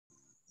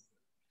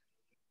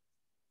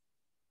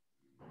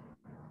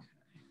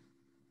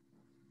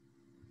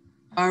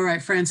All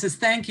right, Francis,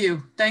 thank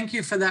you. Thank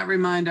you for that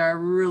reminder. I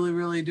really,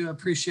 really do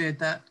appreciate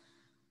that.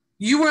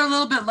 You were a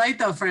little bit late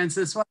though,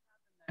 Francis.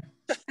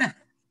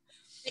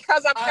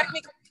 Because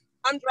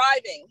I'm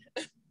driving.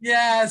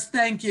 Yes,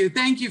 thank you.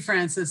 Thank you,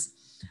 Francis.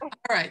 All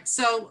right,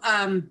 so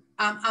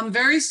I'm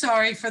very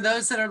sorry for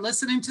those that are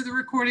listening to the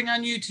recording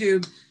on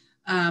YouTube.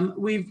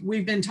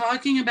 We've been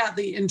talking about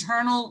the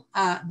internal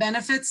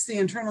benefits, the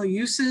internal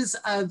uses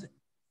of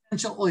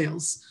essential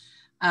oils.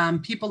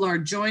 People are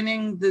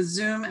joining the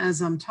Zoom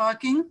as I'm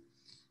talking.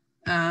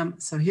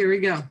 So here we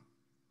go.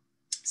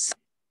 So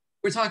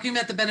we're talking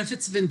about the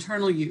benefits of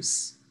internal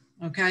use.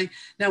 Okay.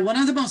 Now, one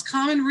of the most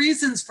common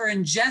reasons for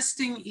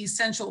ingesting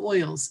essential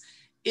oils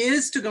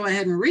is to go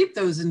ahead and reap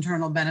those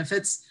internal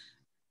benefits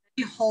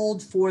they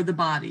hold for the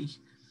body.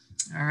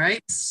 All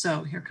right.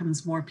 So here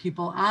comes more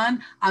people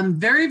on. I'm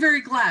very,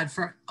 very glad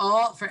for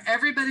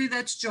everybody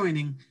that's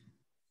joining.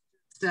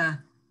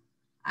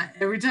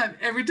 Every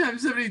time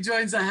somebody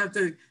joins, I have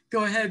to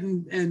go ahead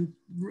and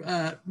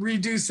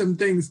redo some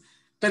things,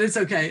 but it's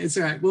okay. It's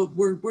all right.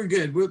 We're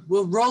good.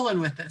 We're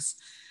rolling with this.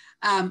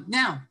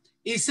 Now,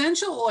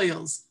 essential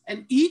oils,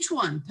 and each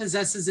one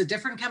possesses a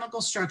different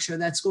chemical structure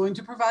that's going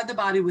to provide the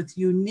body with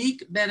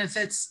unique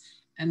benefits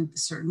and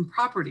certain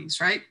properties,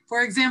 right?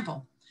 For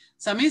example,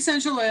 some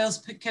essential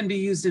oils can be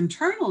used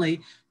internally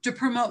to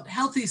promote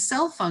healthy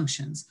cell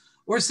functions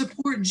or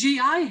support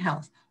GI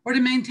health or to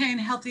maintain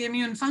healthy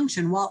immune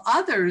function, while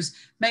others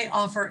may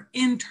offer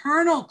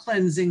internal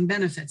cleansing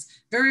benefits.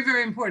 Very,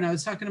 very important. I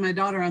was talking to my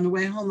daughter on the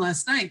way home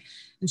last night,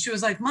 and she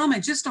was like, Mom, I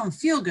just don't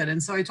feel good.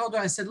 And so I told her,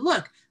 I said,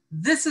 look,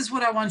 this is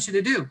what I want you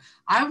to do.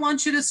 I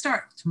want you to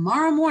start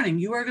tomorrow morning.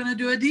 You are going to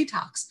do a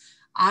detox.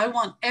 I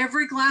want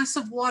every glass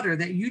of water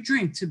that you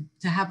drink to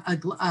have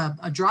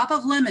a drop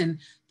of lemon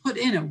put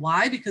in it.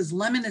 Why? Because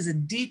lemon is a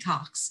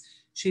detox.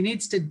 She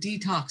needs to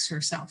detox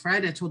herself,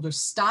 right? I told her,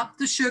 stop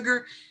the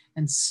sugar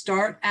and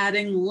start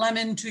adding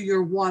lemon to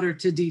your water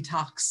to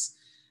detox.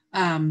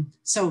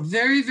 So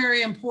very,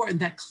 very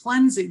important that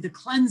the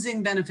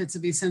cleansing benefits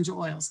of essential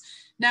oils.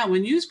 Now,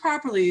 when used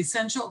properly,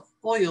 essential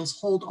oils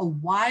hold a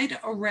wide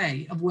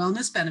array of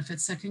wellness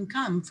benefits that can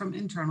come from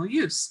internal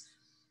use.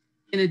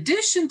 In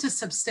addition to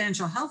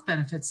substantial health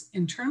benefits,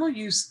 internal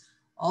use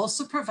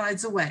also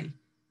provides a way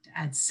to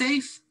add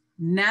safe,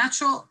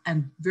 natural,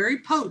 and very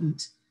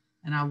potent,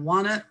 and I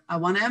want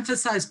to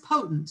emphasize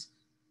potent.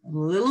 A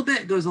little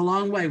bit goes a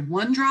long way.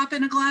 1 drop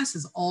in a glass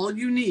is all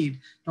you need.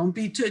 Don't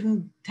be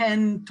putting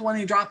 10,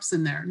 20 drops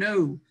in there.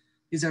 No,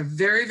 these are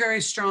very, very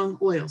strong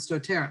oils,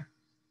 doTERRA.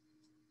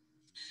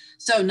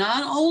 So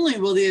not only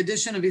will the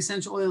addition of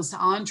essential oils to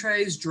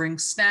entrees,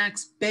 drinks,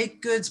 snacks,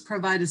 baked goods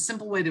provide a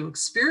simple way to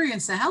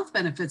experience the health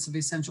benefits of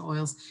essential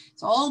oils,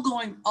 it's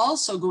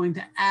also going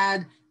to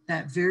add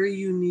that very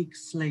unique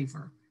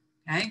flavor,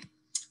 okay?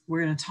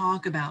 We're going to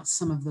talk about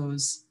some of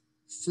those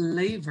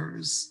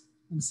flavors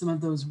and some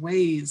of those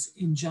ways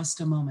in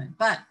just a moment.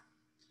 But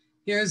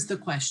here's the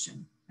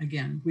question.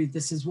 Again,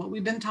 this is what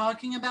we've been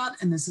talking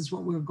about, and this is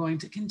what we're going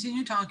to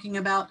continue talking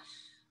about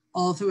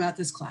all throughout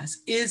this class.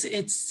 Is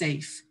it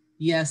safe?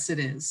 Yes, it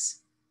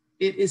is.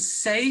 It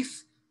is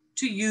safe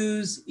to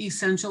use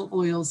essential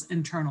oils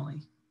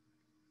internally.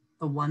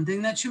 The one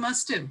thing that you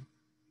must do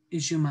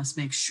is you must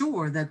make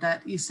sure that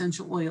that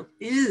essential oil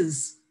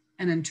is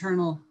an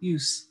internal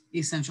use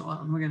essential oil.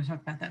 And we're going to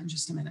talk about that in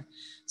just a minute.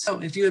 So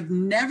if you have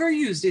never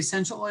used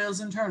essential oils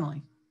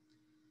internally,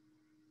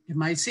 it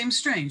might seem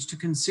strange to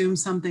consume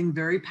something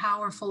very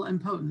powerful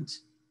and potent,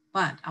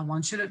 but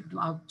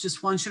I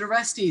just want you to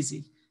rest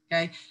easy,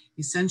 okay?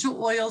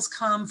 Essential oils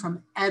come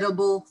from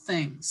edible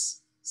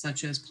things,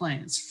 such as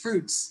plants,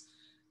 fruits,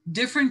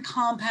 different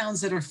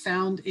compounds that are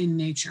found in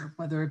nature,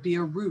 whether it be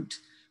a root,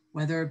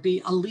 whether it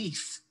be a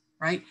leaf,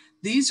 right?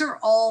 These are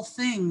all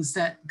things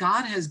that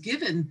God has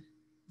given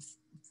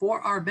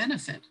for our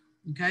benefit,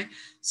 okay?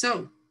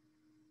 So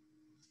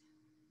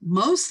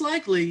most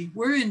likely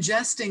we're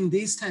ingesting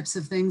these types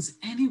of things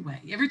anyway.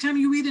 Every time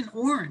you eat an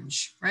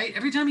orange, right?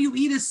 Every time you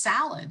eat a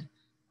salad,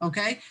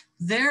 okay?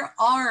 There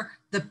are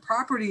the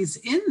properties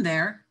in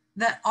there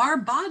that our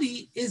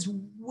body is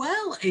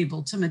well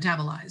able to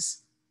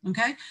metabolize,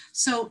 okay?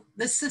 So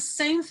that's the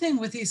same thing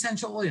with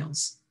essential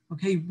oils,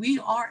 okay? We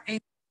are able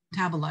to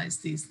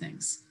metabolize these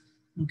things,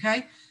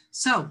 okay?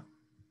 So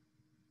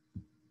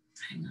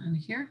hang on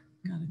here.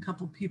 Got a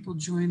couple people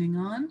joining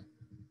on.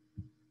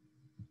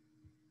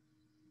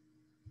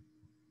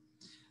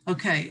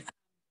 Okay,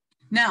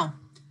 now,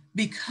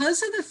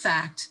 because of the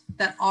fact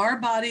that our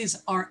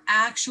bodies are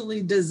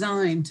actually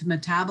designed to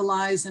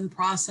metabolize and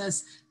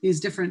process these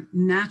different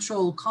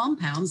natural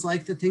compounds,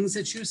 like the things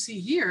that you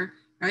see here,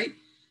 right?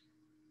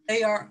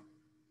 They are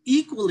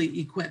equally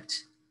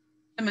equipped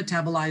to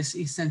metabolize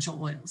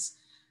essential oils.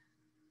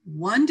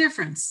 One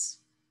difference,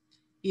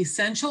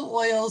 essential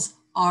oils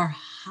are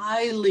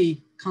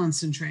highly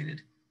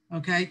concentrated,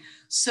 okay?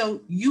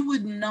 So you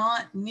would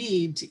not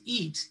need to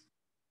eat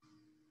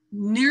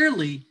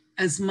nearly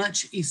as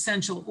much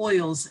essential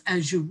oils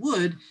as you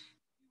would.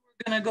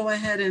 You're going to go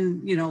ahead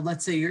and,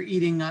 let's say you're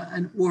eating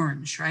an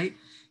orange, right?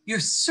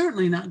 You're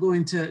certainly not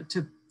going to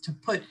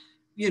put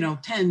you know,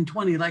 10,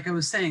 20, like I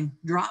was saying,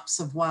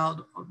 drops of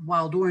wild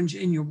orange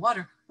in your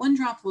water, 1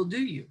 drop will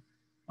do you.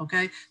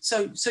 Okay,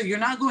 so you're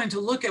not going to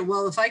look at,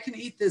 well, if I can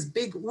eat this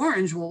big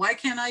orange, well, why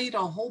can't I eat a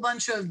whole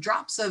bunch of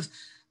drops of,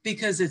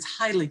 because it's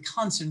highly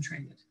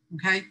concentrated.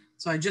 Okay,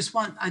 so I just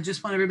want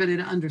everybody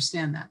to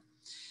understand that.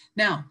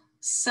 Now,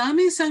 some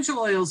essential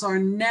oils are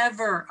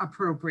never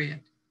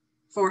appropriate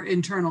for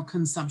internal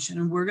consumption,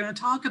 and we're going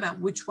to talk about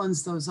which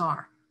ones those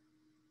are.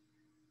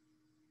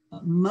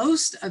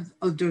 Most of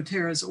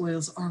doTERRA's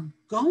oils are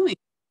going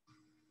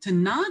to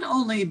not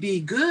only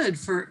be good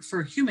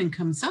for human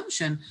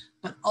consumption,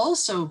 but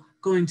also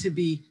going to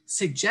be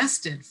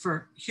suggested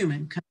for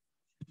human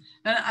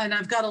consumption. And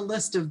I've got a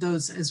list of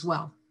those as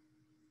well.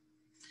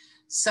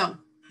 So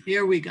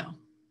here we go.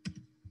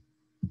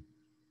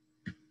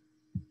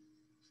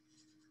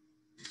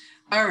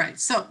 All right,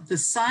 so the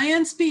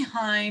science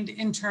behind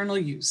internal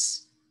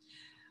use.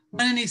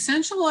 When an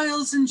essential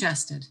oil is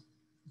ingested,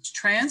 it's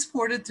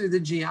transported through the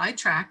GI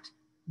tract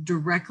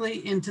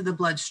directly into the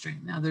bloodstream.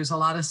 Now there's a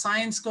lot of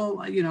science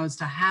as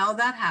to how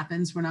that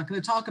happens. We're not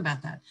going to talk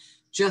about that.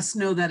 Just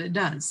know that it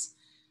does.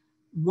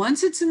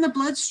 Once it's in the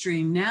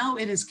bloodstream, now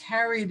it is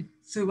carried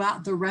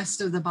throughout the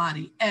rest of the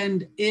body,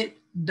 and it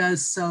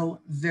does so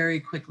very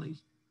quickly.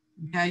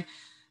 Okay,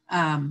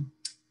 from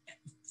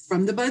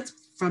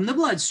the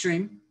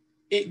bloodstream,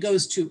 it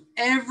goes to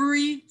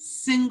every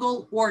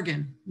single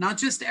organ, not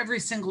just every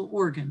single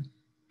organ,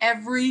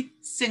 every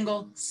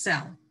single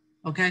cell.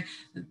 Okay,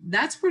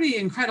 that's pretty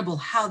incredible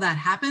how that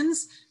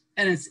happens.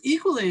 And it's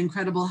equally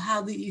incredible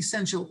how the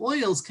essential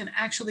oils can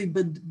actually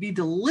be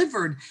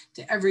delivered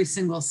to every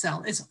single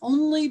cell. It's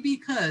only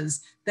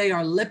because they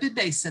are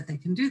lipid-based that they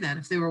can do that.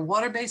 If they were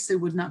water-based, they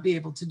would not be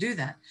able to do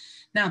that.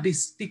 Now,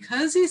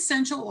 because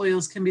essential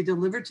oils can be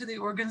delivered to the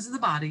organs of the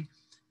body,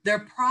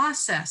 they're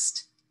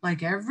processed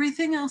like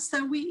everything else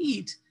that we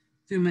eat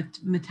through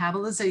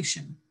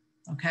metabolization,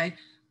 okay,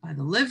 by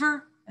the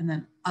liver and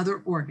then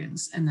other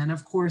organs. And then,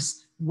 of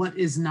course, what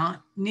is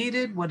not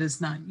needed, what is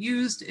not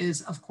used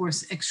is, of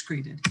course,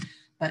 excreted.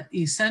 But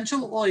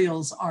essential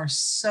oils are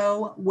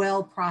so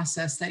well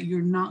processed that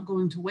you're not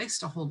going to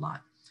waste a whole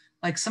lot.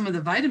 Like some of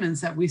the vitamins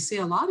that we see,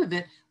 a lot of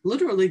it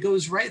literally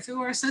goes right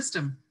through our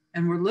system,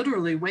 and we're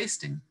literally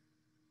wasting.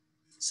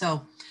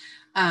 So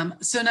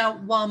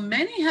now, while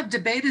many have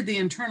debated the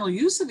internal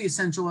use of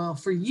essential oil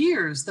for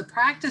years, the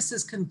practice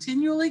is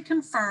continually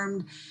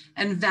confirmed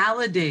and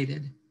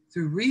validated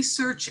through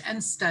research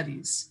and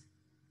studies.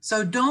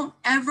 So don't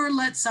ever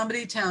let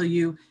somebody tell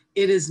you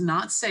it is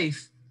not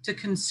safe to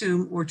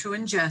consume or to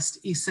ingest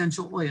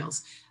essential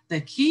oils.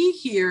 The key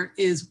here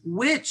is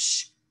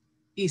which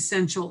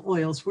essential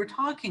oils we're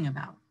talking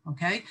about,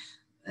 okay?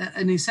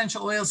 An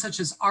essential oil such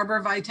as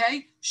Arbor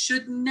Vitae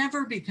should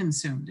never be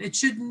consumed. It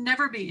should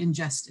never be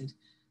ingested.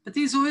 But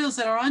these oils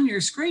that are on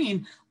your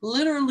screen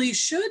literally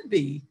should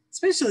be,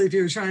 especially if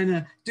you're trying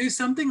to do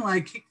something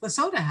like kick the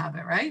soda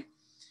habit, right?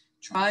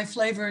 Try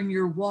flavoring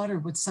your water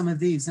with some of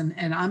these. And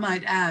I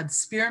might add,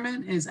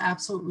 spearmint is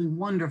absolutely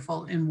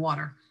wonderful in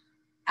water.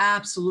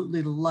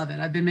 Absolutely love it.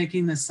 I've been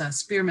making this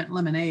spearmint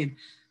lemonade,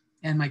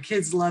 and my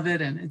kids love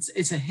it, and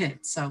it's a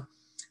hit. So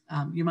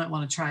you might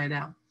want to try it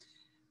out.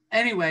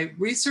 Anyway,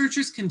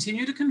 researchers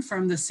continue to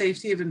confirm the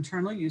safety of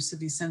internal use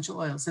of essential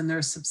oils, and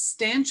there's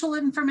substantial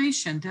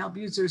information to help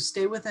users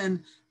stay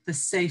within the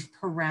safe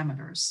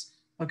parameters,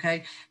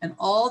 okay? And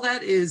all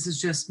that is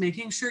just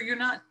making sure you're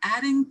not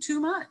adding too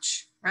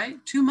much,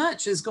 right? Too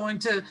much is going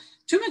to,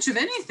 too much of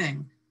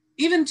anything,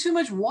 even too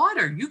much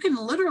water. You can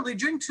literally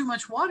drink too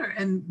much water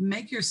and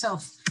make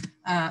yourself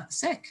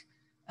sick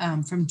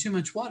from too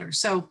much water.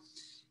 So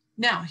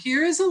now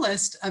here is a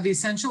list of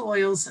essential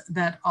oils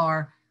that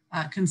are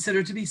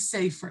considered to be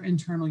safe for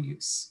internal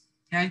use,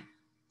 okay?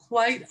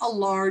 Quite a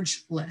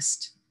large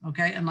list,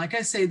 okay? And like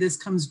I say, this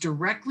comes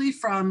directly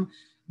from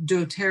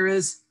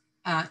doTERRA's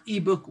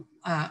ebook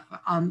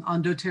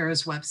on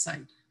doTERRA's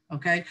website,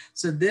 okay?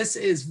 So this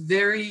is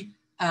very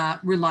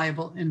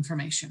reliable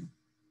information,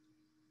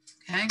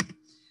 okay?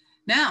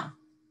 Now,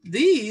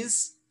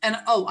 these, and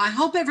oh, I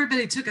hope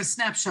everybody took a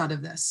snapshot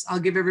of this. I'll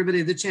give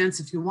everybody the chance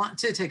if you want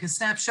to take a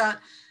snapshot.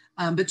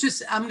 But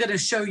just, I'm going to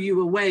show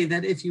you a way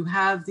that if you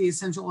have the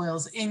essential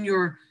oils in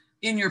your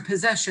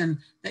possession,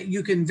 that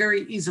you can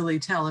very easily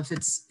tell if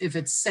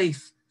it's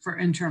safe for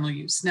internal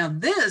use. Now,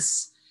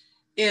 this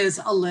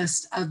is a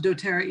list of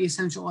doTERRA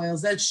essential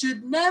oils that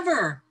should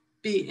never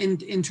be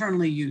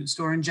internally used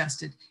or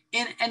ingested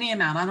in any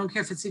amount. I don't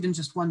care if it's even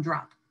just 1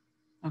 drop.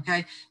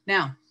 Okay.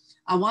 Now,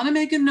 I want to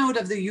make a note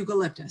of the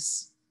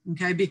eucalyptus.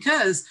 Okay,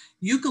 because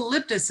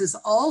eucalyptus is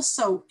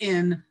also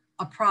in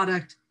a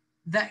product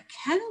that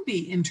can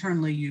be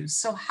internally used.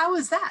 So how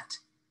is that?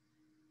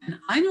 And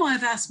I know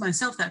I've asked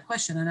myself that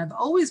question, and I've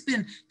always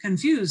been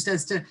confused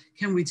as to,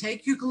 can we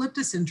take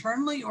eucalyptus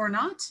internally or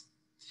not?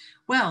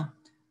 Well,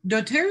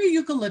 doTERRA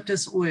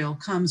eucalyptus oil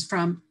comes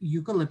from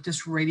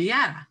Eucalyptus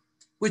radiata,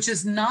 which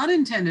is not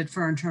intended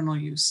for internal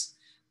use,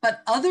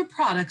 but other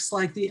products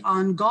like the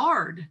On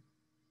Guard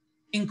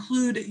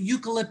include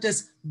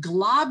Eucalyptus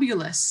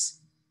globulus,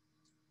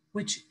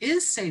 which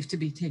is safe to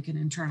be taken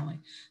internally.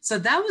 So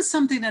that was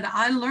something that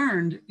I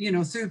learned, you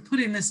know, through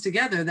putting this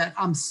together, that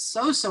I'm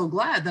so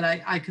glad that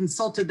I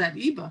consulted that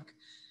ebook.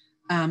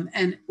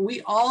 And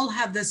we all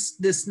have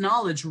this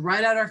knowledge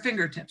right at our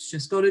fingertips.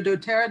 Just go to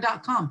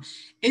doTERRA.com.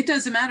 It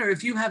doesn't matter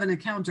if you have an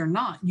account or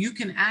not, you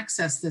can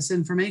access this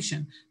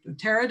information.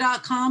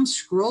 doTERRA.com,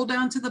 scroll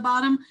down to the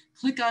bottom,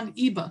 click on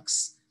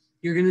ebooks.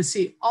 You're going to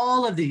see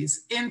all of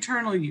these: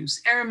 internal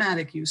use,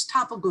 aromatic use,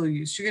 topical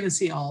use. You're going to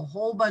see a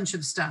whole bunch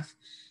of stuff.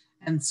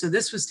 And so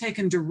this was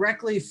taken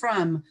directly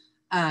from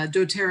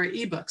doTERRA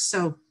ebooks.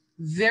 So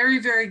very,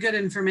 very good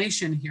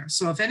information here.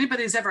 So if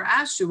anybody's ever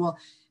asked you, well,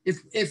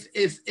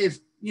 if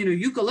you know,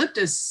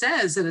 eucalyptus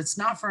says that it's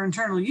not for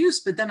internal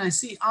use, but then I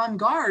see On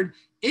Guard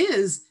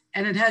is,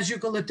 and it has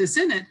eucalyptus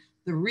in it,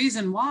 the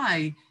reason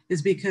why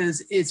is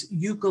because it's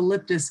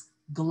Eucalyptus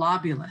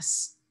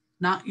globulus,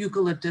 not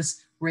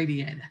Eucalyptus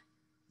radiata.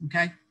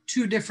 Okay,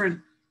 two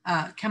different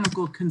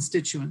chemical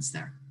constituents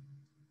there.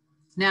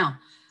 Now,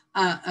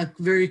 a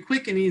very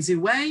quick and easy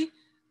way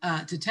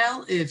to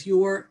tell if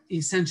your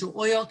essential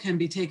oil can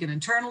be taken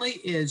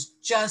internally is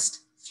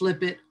just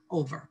flip it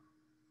over.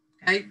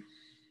 Okay,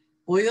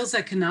 oils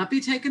that cannot be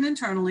taken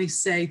internally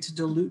say to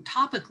dilute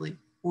topically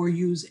or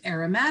use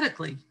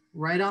aromatically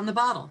right on the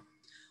bottle.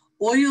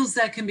 Oils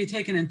that can be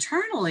taken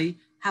internally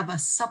have a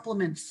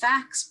supplement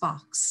facts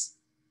box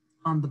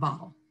on the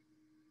bottle.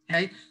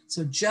 Okay,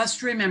 so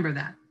just remember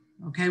that.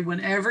 Okay,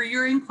 whenever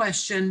you're in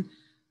question,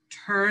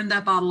 turn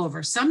that bottle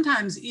over.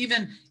 Sometimes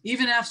even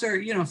after,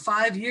 you know,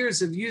 5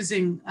 years of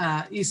using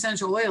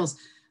essential oils,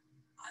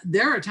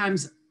 there are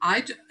times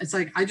it's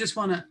like I just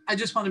want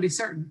to be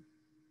certain,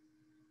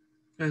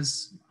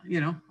 because,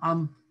 you know,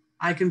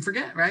 I can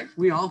forget, right?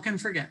 We all can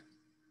forget.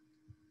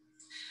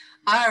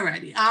 All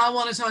righty, I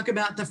want to talk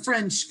about the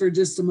French for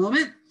just a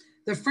moment.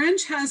 The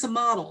French has a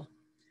model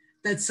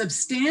that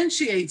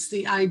substantiates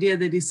the idea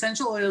that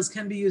essential oils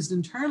can be used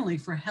internally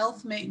for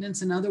health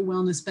maintenance and other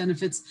wellness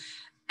benefits,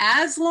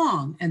 as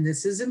long, and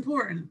this is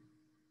important,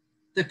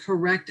 the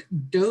correct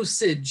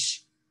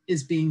dosage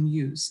is being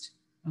used,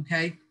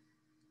 okay?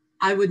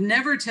 I would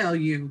never tell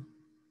you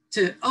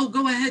to, oh,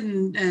 go ahead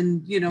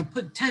and you know,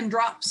 put 10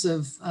 drops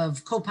of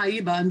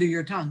copaiba under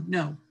your tongue.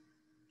 No,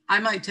 I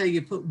might tell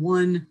you put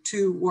 1,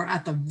 2, or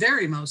at the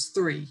very most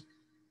 3,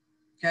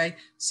 okay?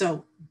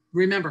 So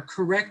remember,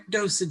 correct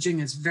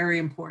dosaging is very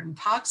important.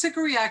 Toxic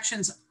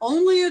reactions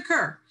only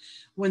occur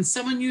when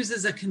someone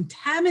uses a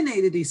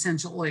contaminated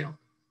essential oil,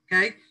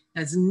 okay?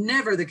 That's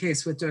never the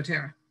case with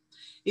doTERRA.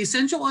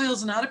 Essential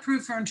oils are not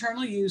approved for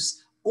internal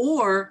use,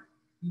 or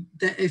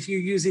that if you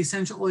use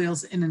essential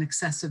oils in an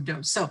excessive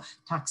dose. So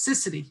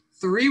toxicity,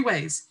 3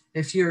 ways.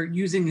 If you're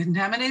using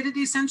contaminated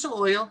essential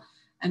oil,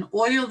 an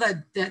oil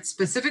that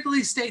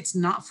specifically states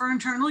not for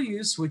internal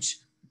use, which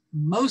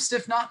most,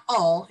 if not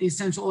all,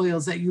 essential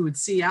oils that you would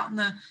see out in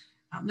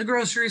the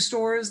grocery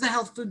stores, the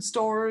health food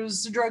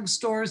stores, the drug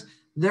stores,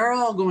 they're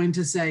all going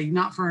to say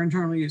not for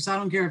internal use. I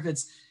don't care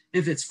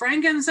if it's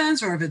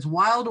frankincense or if it's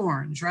wild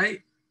orange,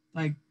 right?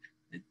 Like,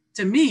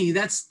 to me,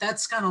 that's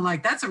kind of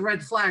like, that's a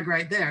red flag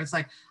right there. It's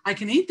like, I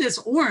can eat this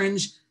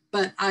orange,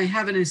 but I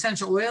have an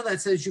essential oil that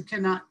says you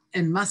cannot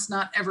and must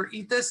not ever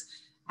eat this.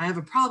 I have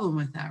a problem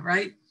with that,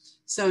 right?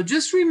 So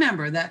just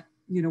remember that,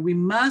 you know, we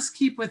must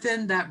keep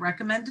within that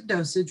recommended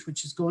dosage,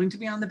 which is going to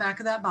be on the back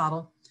of that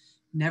bottle.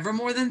 Never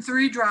more than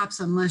 3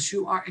 drops unless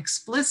you are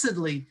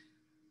explicitly,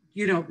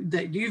 you know,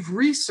 that you've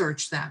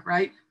researched that,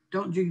 right?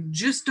 You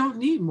just don't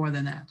need more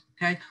than that,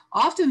 okay?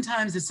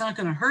 Oftentimes it's not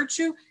going to hurt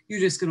you. You're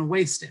just going to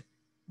waste it,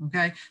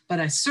 okay? But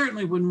I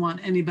certainly wouldn't want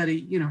anybody,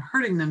 you know,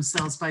 hurting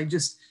themselves by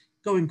just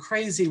going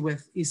crazy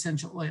with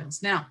essential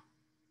oils. Now,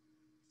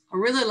 I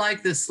really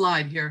like this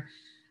slide here.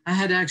 I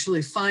had to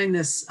actually find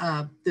this,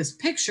 this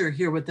picture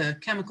here with the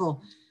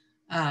chemical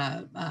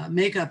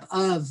makeup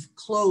of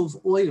clove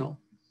oil.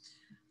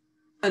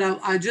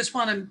 But I just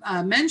want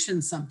to mention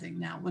something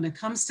now. When it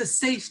comes to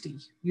safety,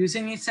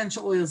 using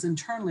essential oils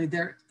internally,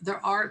 there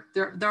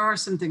are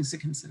some things to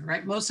consider,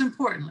 right? Most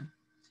importantly,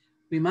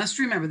 we must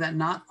remember that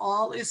not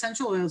all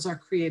essential oils are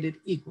created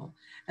equal.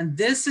 And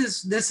this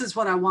is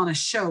what I want to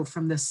show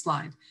from this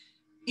slide.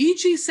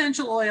 Each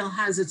essential oil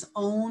has its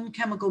own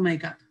chemical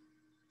makeup,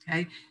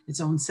 okay? Its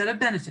own set of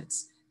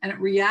benefits, and it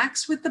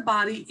reacts with the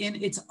body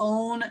in its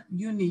own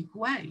unique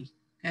way.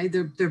 Okay,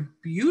 they're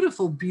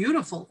beautiful,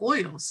 beautiful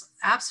oils.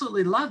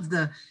 Absolutely love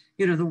the,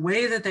 you know, the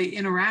way that they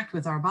interact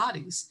with our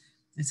bodies.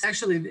 It's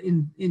actually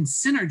in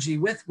synergy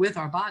with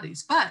our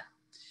bodies. But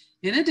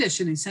in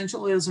addition,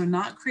 essential oils are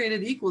not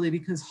created equally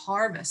because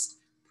harvest,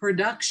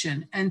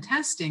 production, and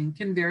testing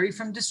can vary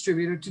from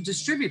distributor to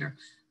distributor.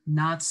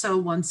 Not so,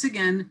 once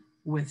again,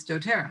 with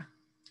doTERRA.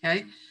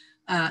 Okay,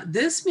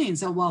 this means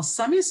that while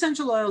some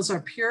essential oils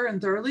are pure and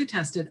thoroughly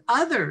tested,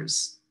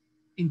 others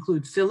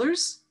include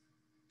fillers,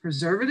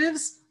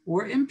 preservatives,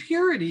 or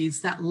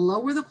impurities that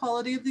lower the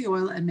quality of the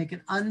oil and make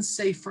it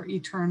unsafe for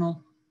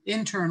internal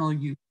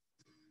use.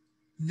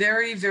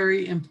 Very,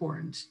 very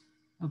important,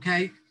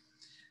 okay?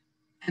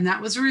 And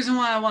that was the reason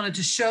why I wanted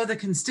to show the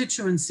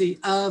constituency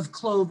of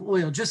clove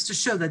oil, just to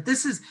show that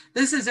this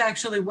is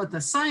actually what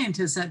the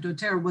scientists at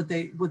doTERRA,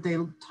 what they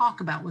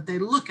talk about, what they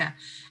look at.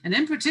 And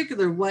in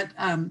particular, what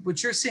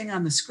you're seeing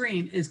on the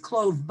screen is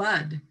clove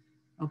bud,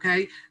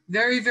 okay?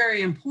 Very,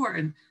 very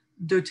important.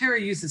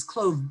 doTERRA uses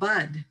clove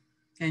bud,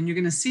 and you're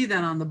gonna see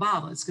that on the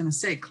bottle. It's gonna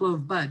say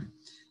clove bud.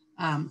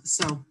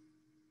 So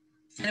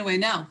anyway,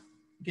 now,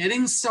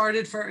 getting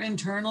started for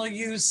internal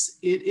use,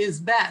 it is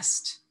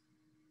best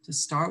to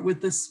start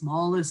with the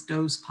smallest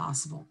dose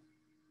possible.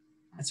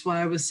 That's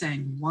why I was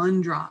saying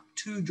 1 drop,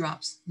 2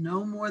 drops,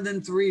 no more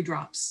than 3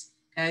 drops,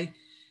 okay?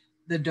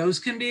 The dose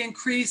can be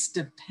increased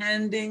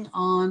depending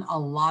on a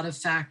lot of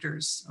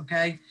factors,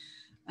 okay?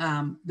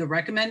 The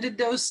recommended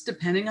dose,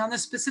 depending on the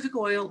specific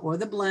oil or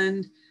the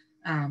blend,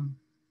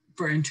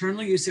 for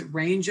internal use, it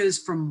ranges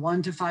from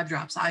 1 to 5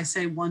 drops. I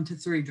say 1 to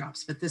 3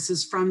 drops, but this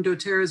is from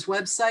doTERRA's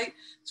website,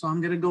 so I'm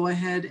gonna go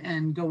ahead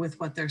and go with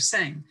what they're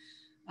saying.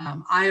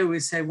 I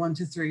always say 1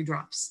 to 3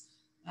 drops.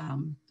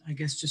 I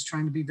guess just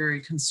trying to be very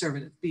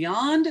conservative.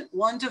 Beyond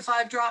 1 to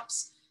 5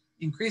 drops,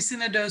 increasing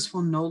the dose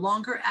will no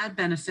longer add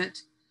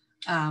benefit,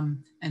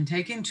 and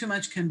taking too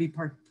much can be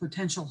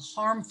potential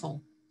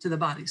harmful to the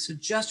body. So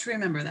just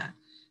remember that,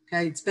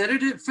 okay? It's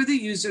better for the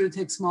user to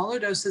take smaller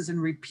doses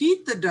and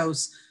repeat the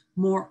dose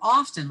more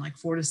often, like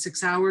 4 to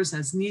 6 hours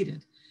as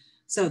needed.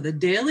 So the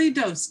daily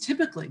dose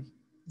typically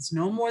is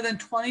no more than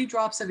 20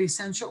 drops of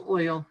essential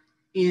oil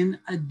in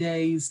a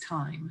day's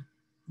time,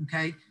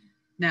 okay?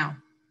 Now,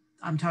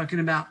 I'm talking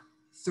about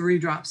 3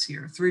 drops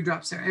here, 3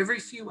 drops there, every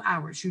few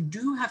hours. You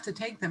do have to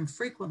take them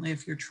frequently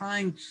if you're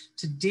trying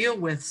to deal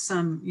with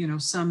some,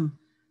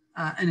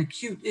 an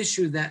acute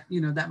issue that,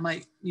 that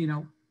might,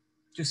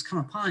 just come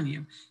upon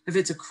you. If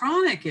it's a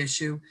chronic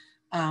issue,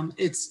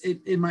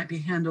 it might be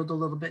handled a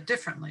little bit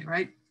differently,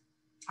 right?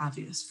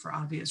 For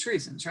obvious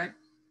reasons, right?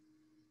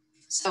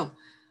 So,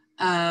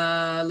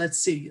 let's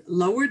see,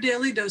 lower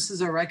daily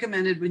doses are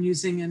recommended when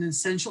using an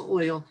essential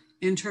oil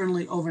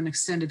internally over an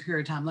extended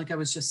period of time. Like I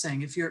was just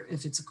saying, if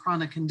it's a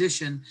chronic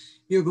condition,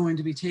 you're going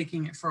to be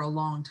taking it for a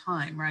long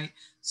time, right?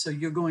 So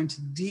you're going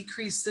to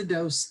decrease the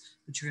dose,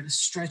 but you're going to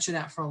stretch it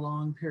out for a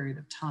long period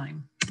of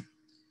time.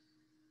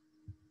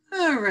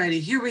 Alrighty,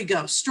 here we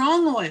go.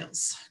 Strong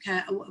oils. Okay,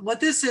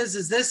 what this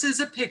is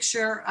a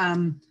picture.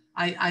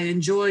 I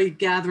enjoy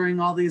gathering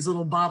all these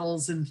little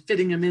bottles and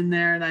fitting them in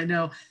there, and I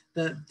know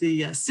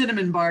the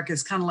cinnamon bark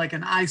is kind of like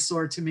an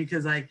eyesore to me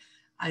because I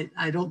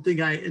don't think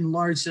I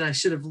enlarged it. I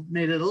should have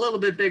made it a little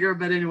bit bigger,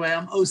 but anyway,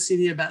 I'm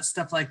OCD about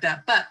stuff like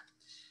that. But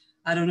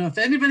I don't know if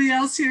anybody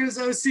else here is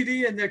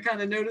OCD and they're kind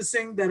of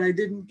noticing that I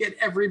didn't get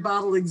every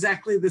bottle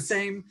exactly the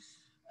same.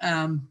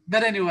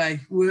 But anyway,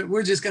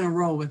 we're just gonna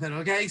roll with it,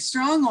 okay?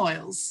 Strong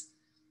oils,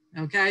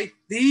 okay?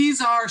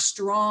 These are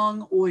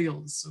strong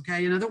oils,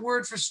 okay? Another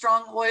word for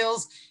strong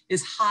oils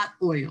is hot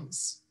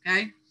oils,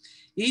 okay?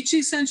 Each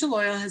essential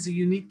oil has a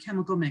unique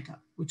chemical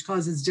makeup, which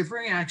causes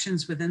different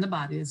reactions within the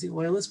body as the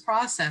oil is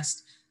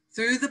processed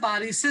through the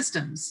body's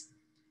systems.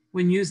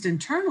 When used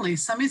internally,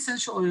 some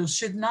essential oils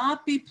should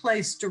not be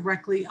placed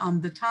directly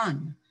on the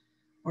tongue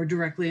or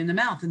directly in the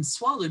mouth and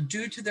swallowed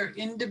due to their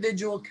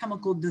individual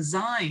chemical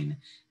design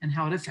and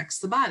how it affects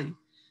the body.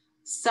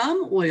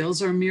 Some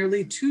oils are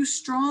merely too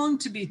strong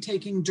to be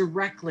taken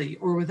directly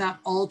or without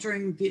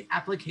altering the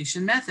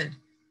application method.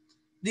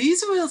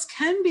 These oils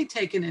can be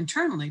taken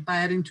internally by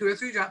adding 2 or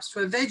 3 drops to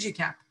a veggie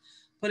cap,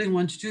 putting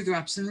 1 to 2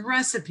 drops in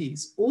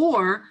recipes,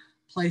 or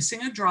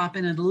placing a drop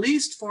in at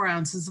least 4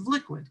 ounces of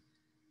liquid.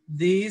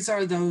 These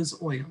are those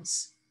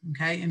oils,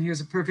 okay? And here's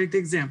a perfect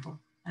example.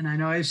 And I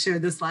know I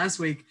shared this last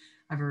week.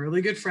 I have a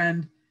really good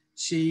friend.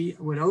 She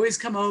would always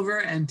come over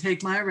and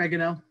take my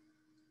oregano,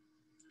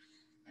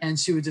 and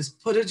she would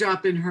just put a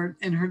drop in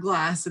her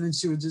glass, and then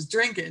she would just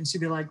drink it, and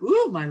she'd be like,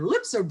 "Ooh, my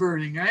lips are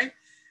burning," right?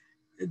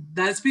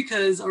 That's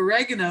because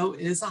oregano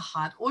is a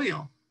hot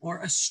oil or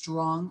a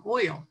strong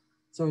oil.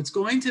 So it's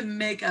going to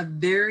make a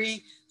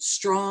very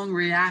strong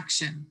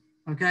reaction,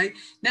 okay?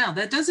 Now,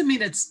 that doesn't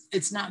mean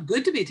it's not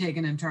good to be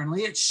taken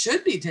internally. It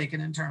should be taken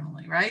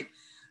internally, right?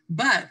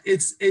 But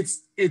it's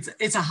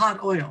a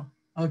hot oil,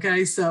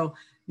 okay? So,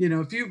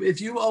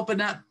 if you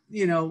open up,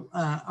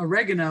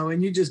 oregano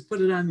and you just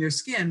put it on your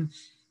skin,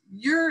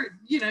 you're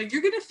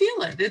going to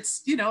feel it.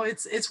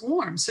 It's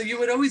warm. So you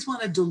would always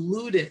want to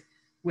dilute it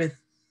with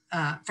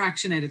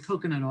fractionated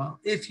coconut oil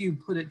if you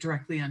put it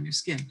directly on your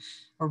skin.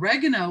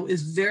 Oregano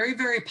is very,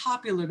 very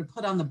popular to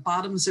put on the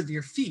bottoms of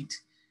your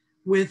feet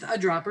with a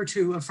drop or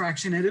 2 of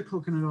fractionated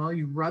coconut oil.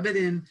 You rub it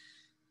in.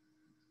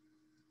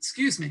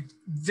 Excuse me.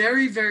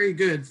 Very, very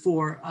good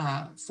for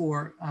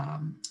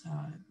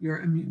your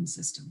immune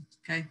system.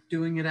 Okay,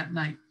 doing it at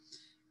night.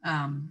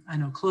 I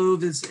know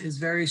clove is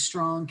very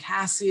strong.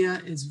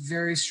 Cassia is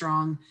very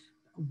strong.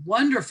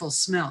 Wonderful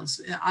smells.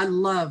 I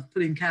love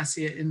putting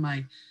cassia in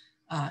my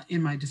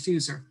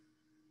diffuser.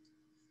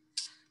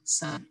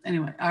 So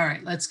anyway, all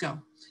right, let's go.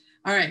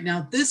 All right,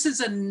 now this is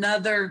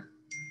another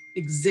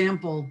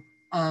example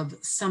of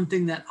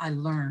something that I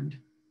learned.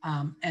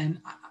 And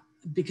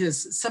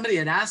because somebody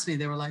had asked me,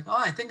 they were like, oh,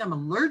 I think I'm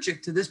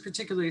allergic to this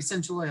particular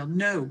essential oil.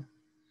 No,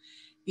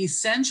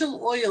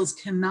 essential oils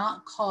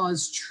cannot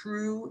cause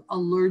true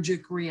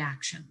allergic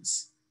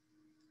reactions.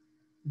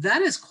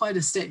 That is quite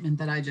a statement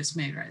that I just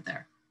made right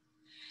there.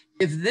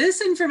 If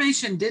this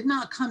information did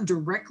not come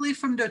directly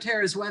from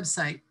doTERRA's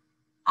website,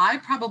 I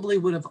probably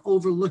would have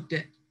overlooked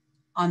it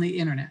on the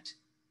internet,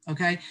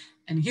 okay?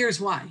 And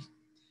here's why.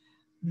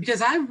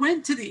 Because I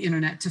went to the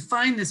internet to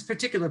find this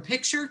particular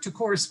picture to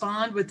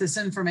correspond with this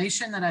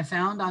information that I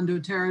found on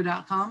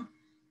doTERRA.com.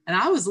 And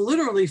I was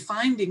literally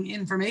finding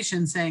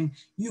information saying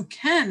you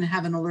can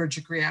have an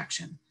allergic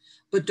reaction.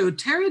 But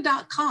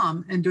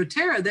doTERRA.com and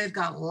doTERRA, they've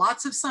got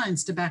lots of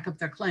science to back up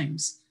their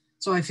claims.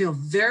 So I feel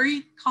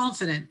very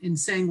confident in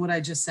saying what I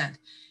just said.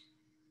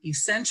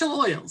 Essential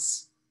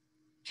oils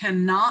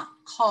cannot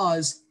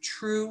cause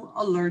true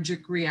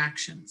allergic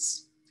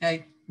reactions,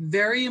 okay?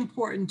 Very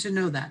important to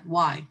know that.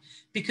 Why?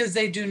 Because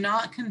they do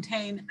not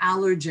contain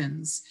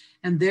allergens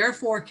and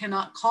therefore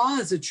cannot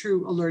cause a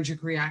true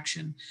allergic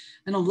reaction.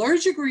 An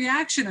allergic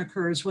reaction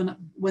occurs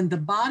when the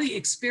body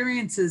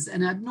experiences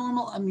an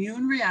abnormal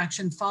immune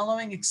reaction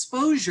following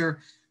exposure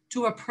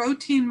to a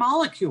protein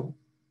molecule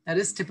that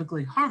is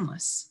typically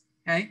harmless,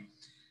 okay?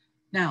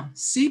 Now,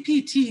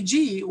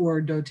 CPTG,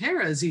 or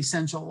doTERRA's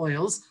essential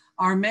oils,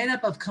 are made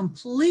up of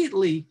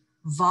completely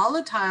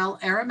volatile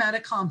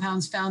aromatic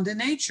compounds found in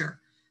nature.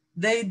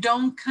 They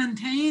don't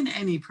contain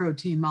any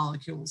protein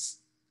molecules,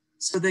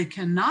 so they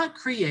cannot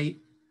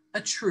create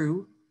a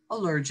true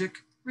allergic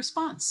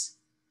response.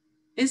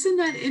 Isn't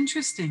that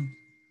interesting?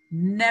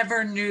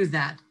 Never knew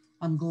that.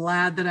 I'm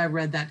glad that I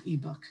read that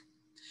ebook.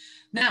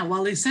 Now,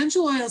 while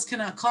essential oils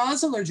cannot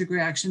cause allergic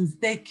reactions,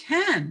 they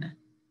can,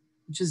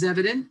 which is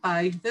evident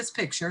by this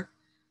picture,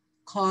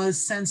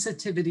 cause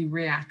sensitivity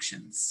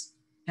reactions,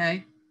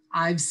 okay?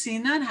 I've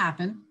seen that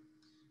happen.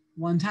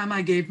 One time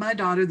I gave my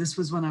daughter, this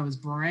was when I was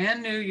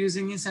brand new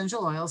using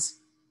essential oils.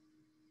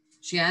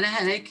 She had a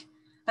headache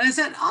and I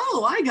said,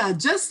 oh, I got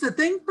just the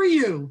thing for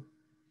you.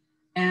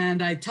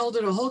 And I told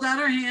her to hold out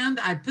her hand.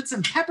 I put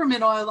some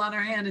peppermint oil on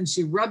her hand and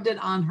she rubbed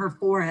it on her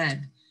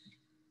forehead.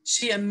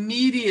 She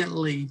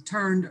immediately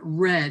turned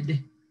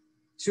red.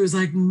 She was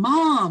like,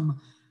 Mom,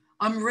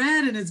 I'm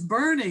red and it's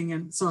burning.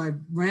 And so I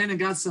ran and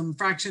got some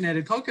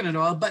fractionated coconut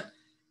oil, but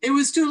it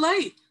was too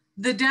late.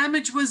 The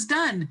damage was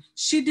done.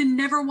 She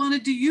never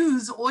wanted to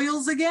use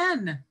oils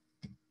again.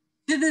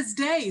 To this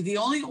day, the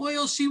only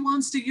oil she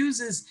wants to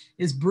use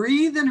is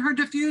Breathe in her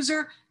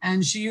diffuser,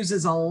 and she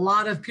uses a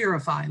lot of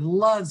Purify,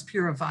 loves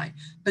Purify,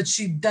 but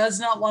she does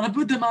not want to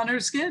put them on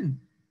her skin.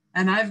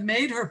 And I've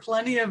made her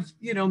plenty of,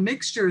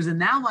 mixtures, and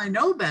now I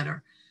know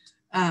better.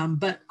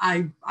 But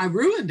I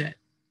ruined it.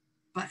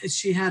 But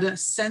she had a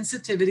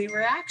sensitivity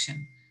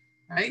reaction,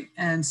 right?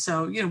 And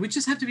so, we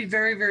just have to be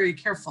very, very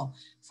careful.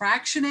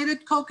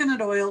 Fractionated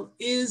coconut oil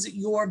is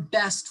your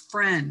best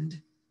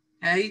friend,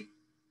 okay?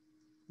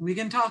 We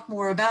can talk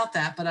more about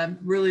that, but I'm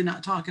really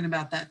not talking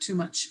about that too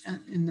much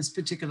in this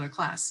particular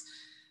class.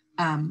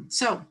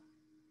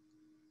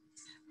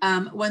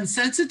 When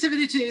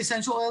sensitivity to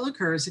essential oil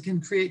occurs, it can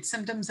create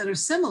symptoms that are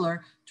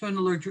similar to an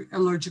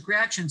allergic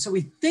reaction. So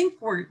we think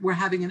we're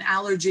having an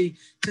allergy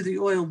to the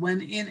oil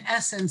when in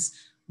essence,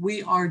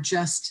 we are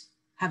just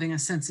having a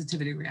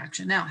sensitivity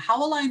reaction. Now, how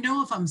will I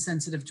know if I'm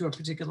sensitive to a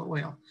particular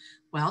oil?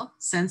 Well,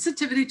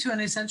 sensitivity to an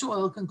essential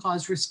oil can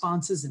cause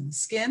responses in the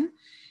skin,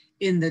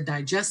 in the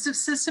digestive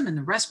system, in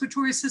the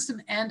respiratory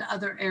system, and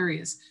other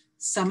areas.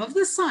 Some of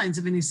the signs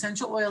of an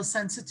essential oil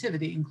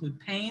sensitivity include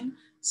pain,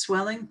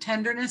 swelling,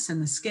 tenderness in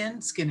the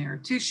skin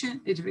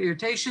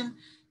irritation,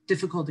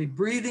 difficulty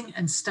breathing,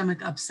 and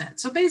stomach upset.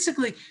 So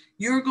basically,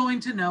 you're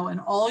going to know, and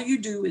all you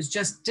do is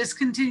just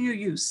discontinue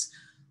use.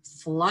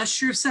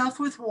 Flush yourself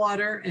with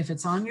water. If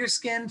it's on your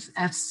skin,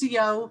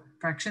 FCO,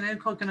 fractionated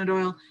coconut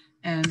oil,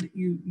 and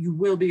you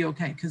will be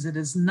okay, because it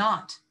is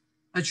not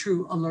a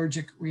true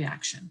allergic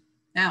reaction.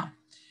 Now,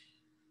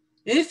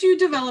 if you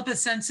develop a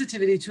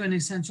sensitivity to an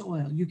essential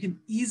oil, you can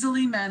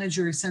easily manage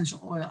your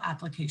essential oil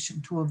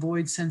application to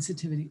avoid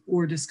sensitivity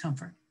or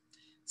discomfort.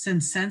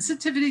 Since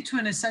sensitivity to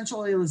an essential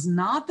oil is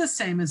not the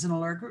same as an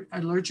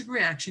allergic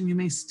reaction, you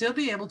may still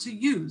be able to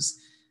use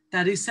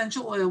that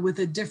essential oil with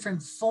a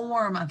different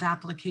form of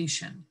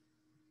application.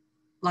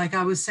 Like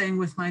I was saying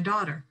with my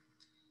daughter,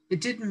 it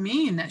didn't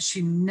mean that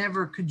she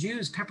never could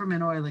use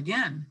peppermint oil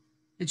again.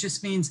 It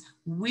just means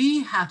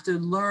we have to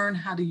learn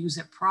how to use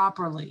it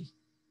properly.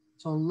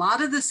 So a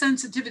lot of the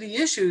sensitivity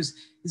issues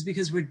is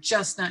because we're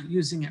just not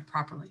using it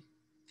properly,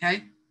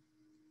 okay?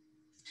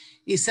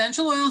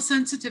 Essential oil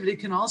sensitivity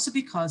can also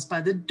be caused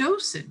by the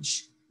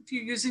dosage if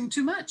you're using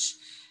too much.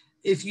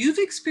 If you've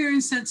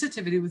experienced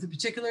sensitivity with a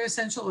particular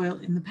essential oil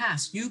in the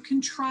past, you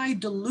can try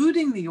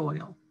diluting the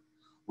oil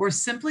or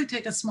simply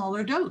take a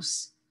smaller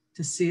dose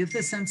to see if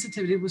the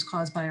sensitivity was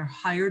caused by a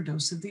higher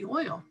dose of the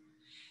oil.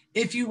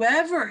 If you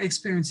ever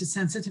experience a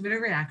sensitivity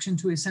reaction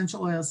to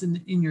essential oils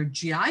in your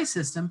GI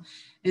system,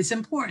 it's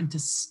important to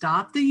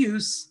stop the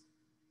use.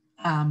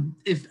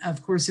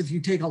 If you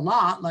take a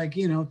lot, like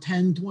 10,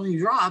 20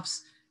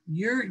 drops,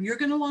 you're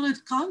going to want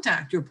to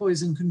contact your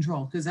poison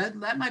control, because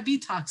that might be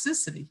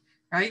toxicity,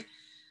 right?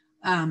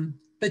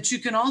 But you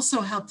can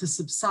also help to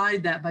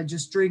subside that by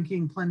just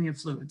drinking plenty of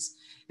fluids.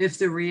 If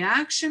the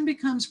reaction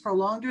becomes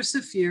prolonged or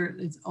severe,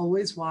 it's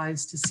always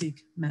wise to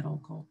seek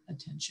medical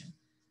attention.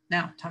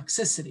 Now,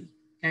 toxicity,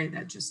 okay,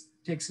 that just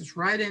takes us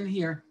right in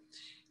here.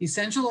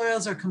 Essential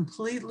oils are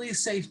completely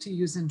safe to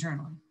use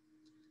internally,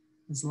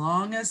 as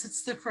long as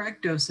it's the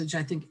correct dosage.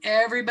 I think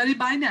everybody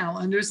by now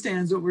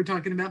understands what we're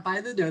talking about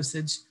by the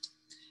dosage.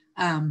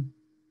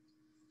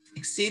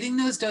 Exceeding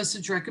those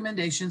dosage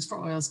recommendations for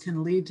oils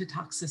can lead to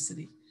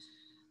toxicity.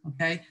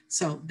 Okay,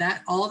 so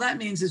all that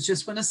means is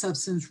just when a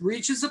substance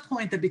reaches a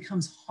point that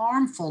becomes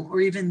harmful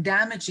or even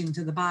damaging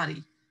to the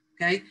body.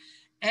 Okay,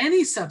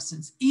 any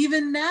substance,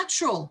 even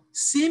natural,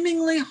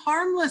 seemingly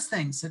harmless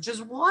things such as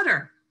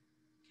water,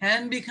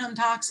 can become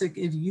toxic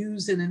if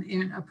used in an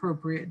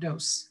inappropriate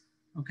dose.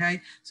 Okay,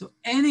 so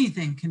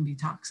anything can be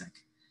toxic.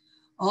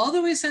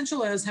 Although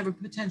essential oils have a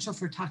potential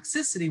for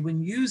toxicity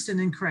when used in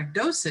incorrect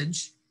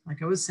dosage,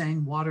 like I was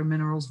saying, water,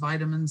 minerals,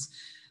 vitamins,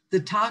 the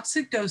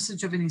toxic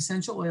dosage of an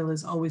essential oil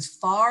is always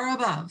far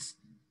above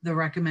the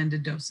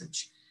recommended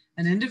dosage.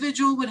 An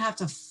individual would have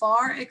to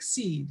far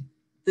exceed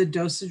the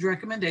dosage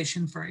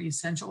recommendation for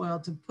essential oil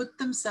to put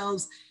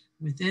themselves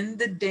within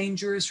the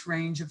dangerous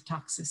range of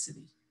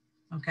toxicity.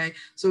 Okay,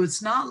 so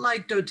it's not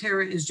like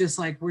doTERRA is just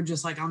like, we're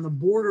just like on the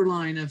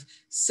borderline of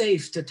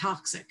safe to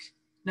toxic.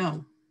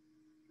 No,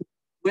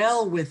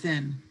 well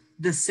within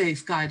the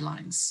safe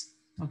guidelines.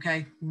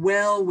 Okay,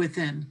 well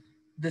within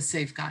the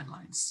safe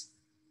guidelines.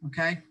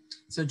 Okay,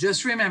 so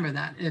just remember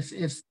that if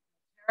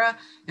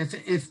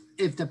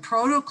the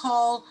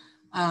protocol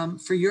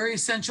for your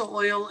essential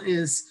oil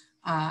is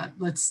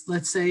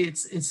let's say it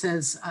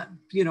says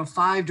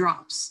 5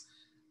 drops.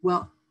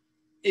 Well,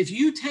 if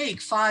you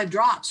take 5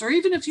 drops, or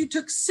even if you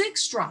took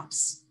 6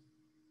 drops,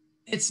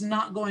 it's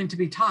not going to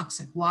be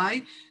toxic.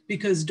 Why?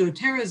 Because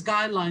doTERRA's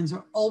guidelines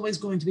are always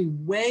going to be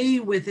way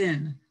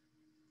within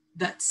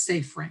that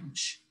safe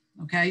range.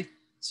 Okay,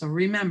 so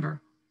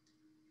remember,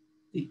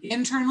 the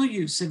internal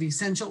use of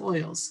essential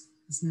oils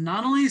is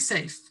not only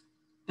safe,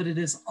 but it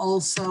is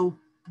also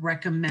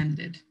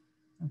recommended,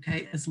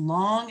 okay, as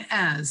long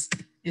as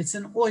it's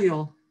an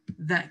oil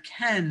that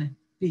can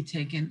be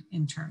taken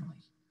internally.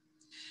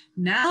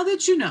 Now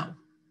that you know,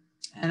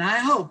 and I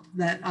hope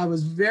that I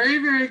was very,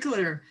 very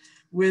clear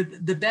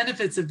with the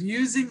benefits of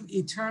using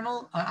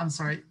essential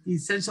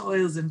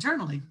oils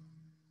internally,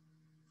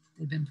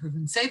 they've been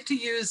proven safe to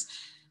use,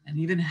 and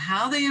even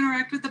how they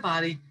interact with the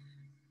body.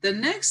 The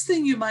next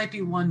thing you might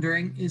be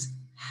wondering is,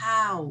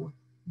 how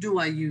do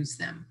I use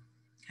them?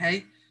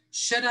 Okay,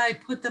 should I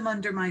put them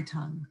under my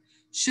tongue?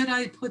 Should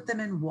I put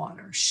them in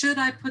water? Should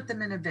I put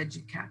them in a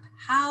veggie cap?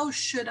 How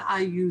should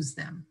I use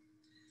them?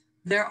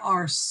 There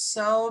are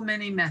so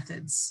many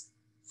methods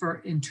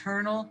for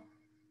internal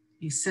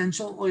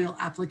essential oil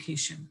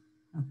application.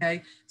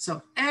 Okay,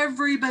 so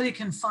everybody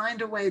can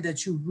find a way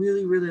that you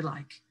really, really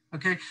like.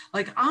 Okay,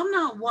 like I'm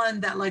not one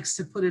that likes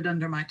to put it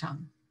under my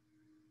tongue.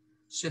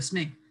 It's just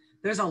me.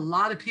 There's a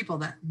lot of people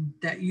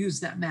that use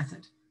that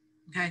method.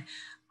 Okay,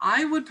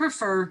 I would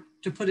prefer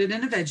to put it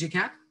in a veggie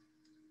cap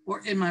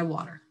or in my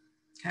water.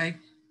 Okay,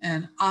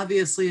 and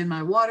obviously in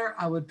my water,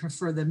 I would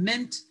prefer the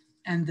mint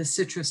and the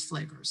citrus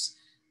flavors.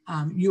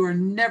 You are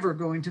never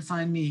going to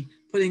find me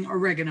putting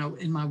oregano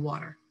in my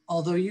water,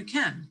 although you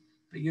can,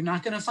 but you're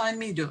not going to find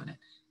me doing it.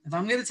 If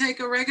I'm going to take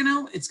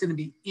oregano, it's going to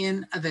be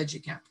in a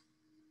veggie cap.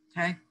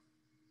 Okay.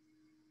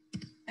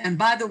 And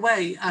by the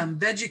way,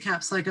 veggie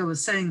caps, like I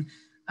was saying,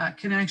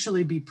 can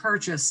actually be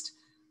purchased.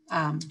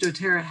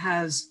 doTERRA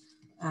has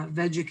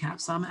veggie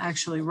caps. I'm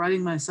actually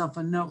writing myself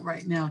a note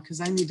right now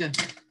because I need to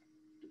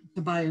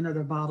buy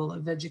another bottle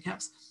of veggie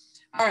caps.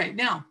 All right,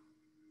 now,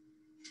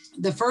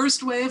 the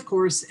first way, of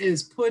course,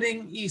 is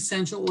putting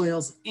essential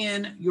oils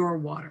in your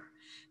water.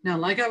 Now,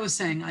 like I was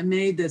saying, I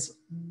made this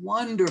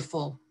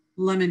wonderful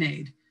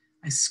lemonade.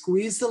 I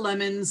squeezed the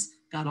lemons,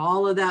 got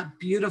all of that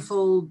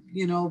beautiful,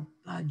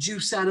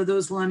 juice out of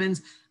those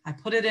lemons. I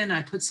put it in,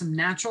 I put some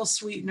natural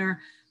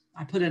sweetener.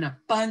 I put in a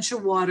bunch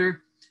of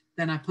water.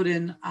 Then I put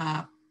in,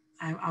 I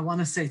want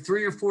to say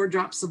 3 or 4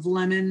 drops of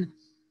lemon.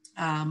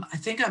 I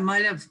think I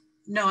might have,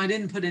 no, I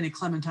didn't put any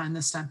clementine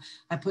this time.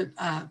 I put,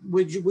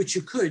 which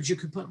you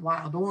could put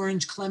wild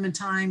orange,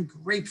 clementine,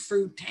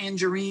 grapefruit,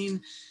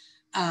 tangerine.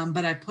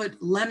 But I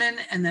put lemon,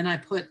 and then I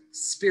put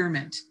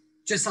spearmint,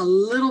 just a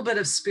little bit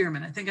of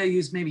spearmint. I think I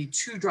used maybe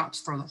 2 drops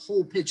for the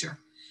whole pitcher.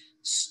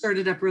 Stirred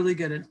it up really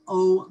good. And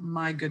oh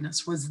my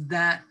goodness, was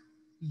that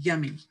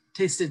yummy.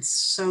 Tasted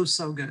so,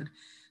 so good.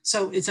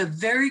 So it's a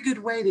very good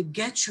way to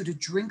get you to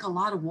drink a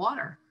lot of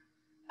water,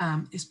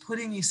 is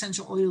putting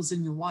essential oils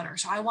in your water.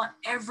 So I want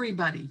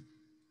everybody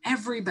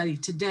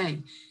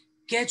today,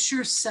 get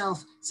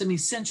yourself some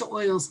essential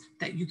oils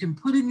that you can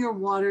put in your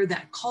water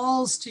that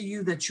calls to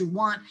you that you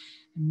want.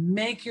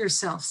 Make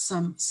yourself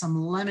some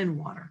lemon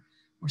water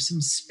or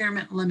some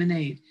spearmint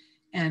lemonade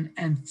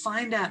and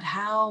find out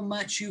how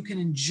much you can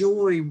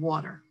enjoy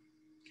water,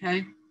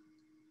 okay?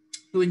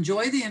 To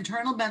enjoy the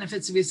internal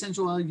benefits of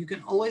essential oil, you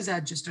can always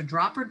add just a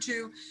drop or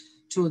two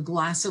to a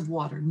glass of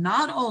water.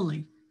 Not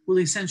only will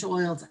essential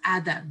oils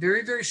add that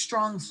very, very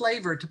strong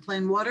flavor to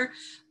plain water,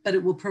 but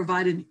it will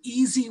provide an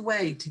easy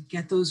way to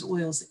get those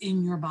oils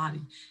in your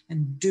body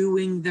and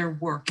doing their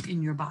work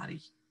in your body,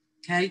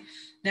 okay?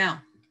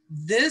 Now,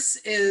 this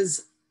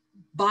is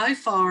by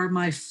far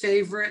my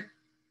favorite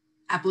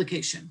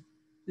application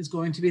is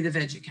going to be the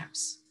Veggie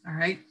Caps, all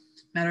right?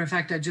 Matter of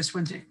fact, I just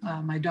went to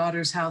my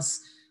daughter's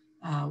house,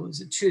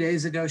 was it 2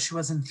 days ago? She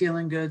wasn't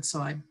feeling good, so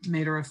I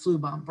made her a flu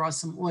bomb, brought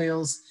some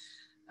oils,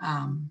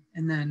 and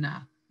then,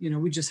 you know,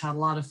 we just had a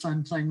lot of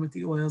fun playing with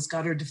the oils,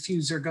 got her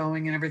diffuser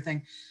going and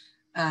everything.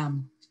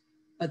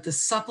 But the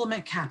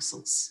supplement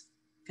capsules,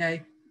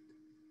 okay?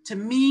 To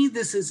me,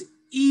 this is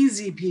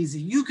easy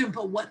peasy. You can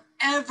put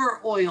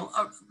whatever oil,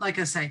 like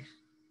I say,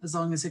 as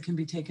long as it can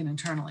be taken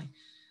internally.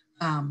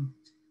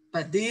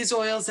 But these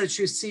oils that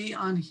you see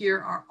on here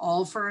are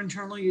all for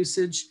internal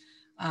usage.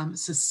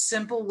 It's a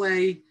simple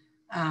way.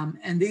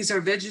 And these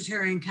are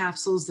vegetarian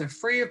capsules. They're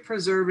free of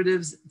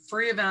preservatives,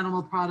 free of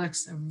animal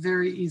products. They're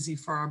very easy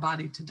for our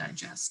body to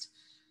digest.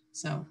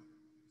 So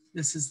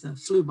this is the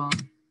flu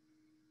bomb.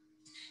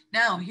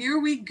 Now, here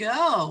we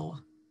go.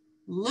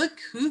 Look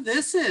who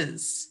this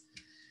is.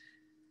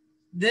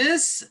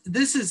 This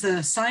is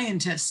a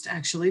scientist,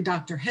 actually,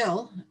 Dr.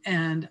 Hill.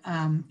 And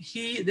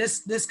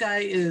this guy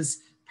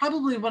is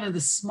probably one of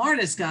the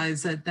smartest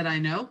guys that I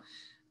know.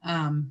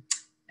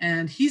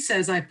 And he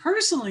says, I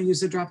personally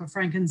use a drop of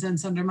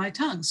frankincense under my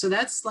tongue. So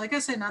that's, like I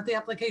say, not the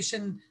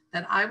application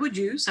that I would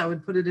use. I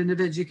would put it in a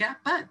Veggie Cap,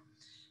 but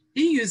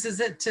he uses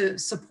it to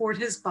support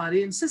his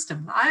body and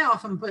system. I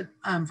often put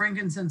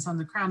frankincense on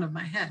the crown of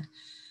my head.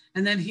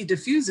 And then he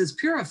diffuses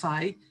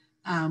Purify,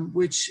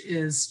 which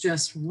is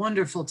just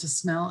wonderful to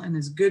smell and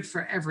is good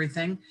for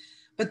everything.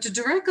 But to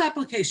direct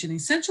application,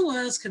 essential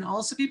oils can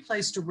also be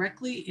placed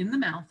directly in the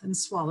mouth and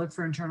swallowed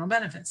for internal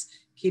benefits.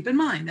 Keep in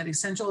mind that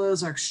essential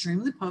oils are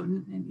extremely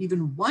potent, and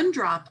even one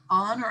drop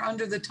on or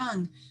under the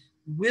tongue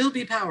will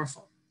be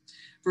powerful.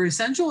 For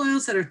essential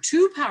oils that are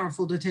too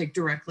powerful to take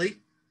directly,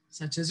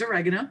 such as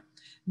oregano,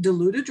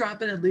 dilute a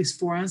drop in at least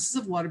 4 ounces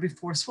of water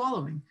before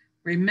swallowing.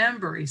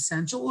 Remember,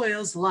 essential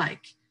oils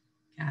like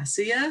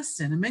cassia,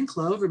 cinnamon,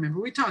 clove, remember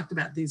we talked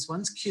about these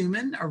ones,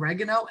 cumin,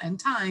 oregano, and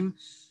thyme,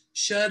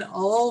 should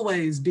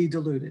always be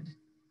diluted,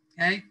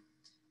 okay?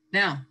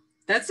 Now,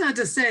 that's not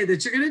to say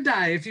that you're gonna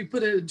die if you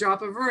put a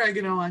drop of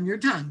oregano on your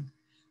tongue,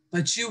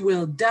 but you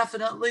will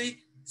definitely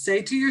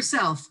say to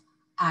yourself,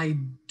 I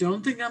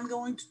don't think I'm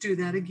going to do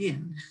that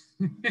again.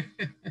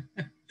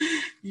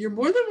 You're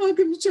more than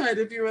welcome to try it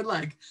if you would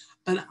like,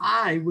 but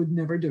I would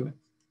never do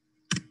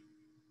it.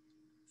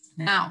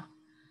 Now,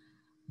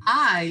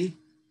 I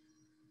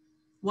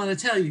want to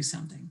tell you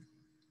something.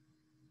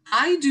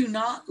 I do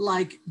not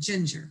like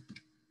ginger.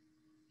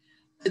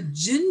 But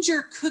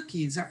ginger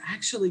cookies are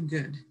actually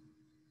good,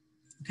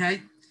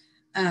 okay?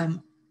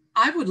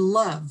 I would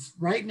love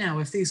right now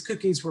if these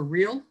cookies were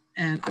real,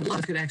 and I'd love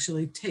if I could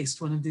actually taste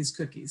one of these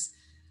cookies,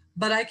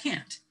 but I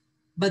can't,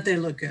 but they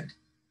look good.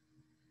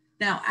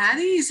 Now,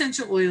 adding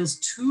essential oils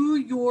to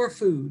your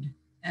food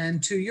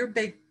and to your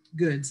baked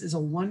goods is a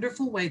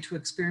wonderful way to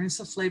experience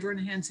the flavor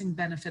enhancing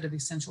benefit of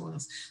essential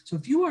oils. So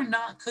if you are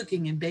not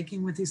cooking and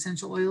baking with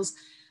essential oils,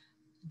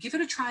 give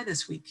it a try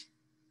this week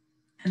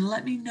and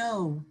let me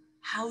know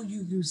how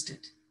you used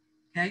it,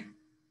 okay?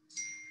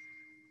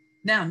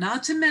 Now,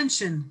 not to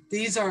mention,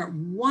 these are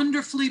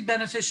wonderfully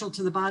beneficial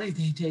to the body.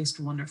 They taste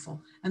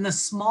wonderful. And the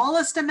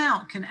smallest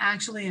amount can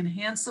actually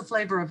enhance the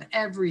flavor of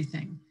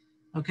everything,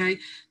 okay?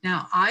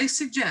 Now, I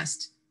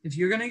suggest if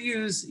you're gonna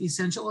use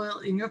essential oil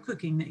in your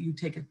cooking that you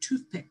take a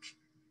toothpick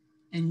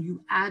and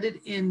you add it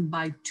in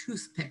by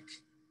toothpick,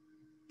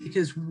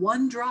 because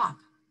 1 drop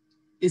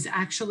is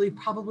actually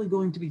probably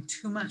going to be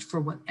too much for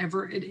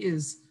whatever it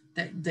is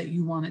that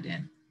you want it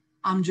in.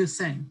 I'm just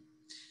saying.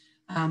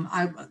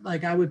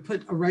 I would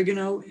put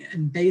oregano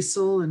and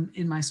basil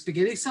in my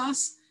spaghetti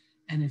sauce.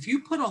 And if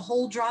you put a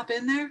whole drop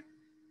in there,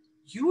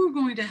 you are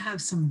going to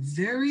have some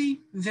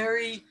very,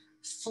 very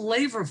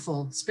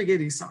flavorful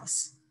spaghetti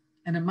sauce.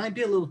 And it might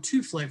be a little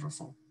too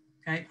flavorful,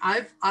 okay?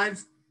 I've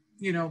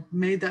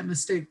made that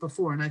mistake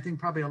before. And I think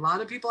probably a lot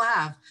of people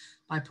have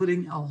by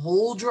putting a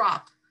whole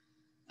drop.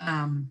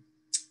 I'm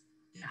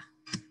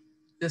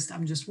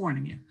just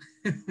warning you.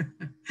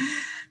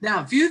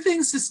 Now, a few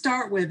things to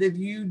start with if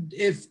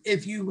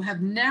you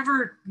have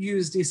never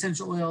used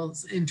essential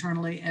oils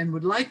internally and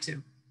would like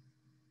to.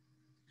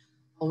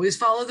 Always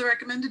follow the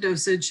recommended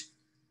dosage.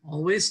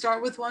 Always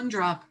start with 1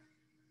 drop.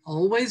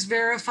 Always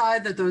verify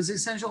that those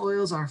essential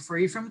oils are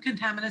free from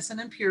contaminants and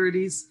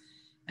impurities.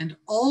 And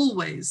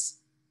always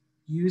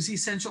use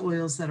essential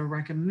oils that are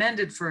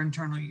recommended for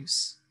internal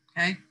use,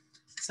 okay?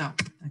 So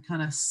that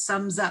kind of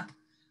sums up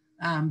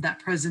that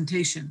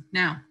presentation.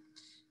 Now,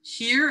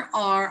 here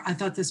are, I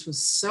thought this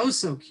was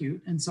so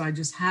cute. And so I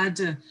just had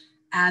to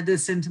add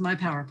this into my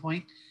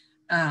PowerPoint.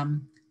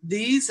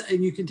 These,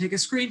 and you can take a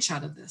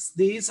screenshot of this.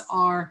 These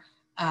are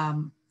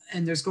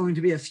and there's going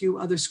to be a few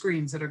other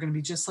screens that are going to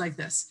be just like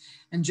this,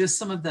 and just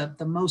some of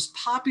the most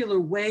popular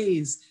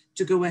ways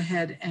to go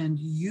ahead and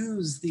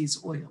use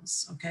these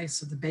oils. Okay,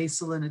 so the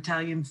basil in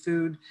Italian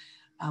food,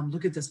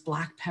 look at this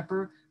black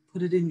pepper,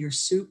 put it in your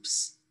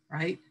soups,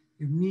 right?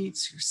 Your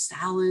meats, your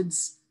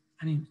salads.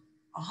 I mean,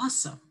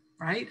 awesome,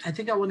 right? I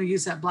think I want to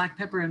use that black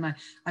pepper in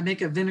I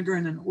make a vinegar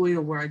and an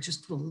oil where I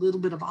just put a little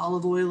bit of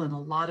olive oil and a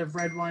lot of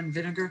red wine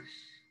vinegar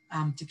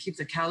to keep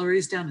the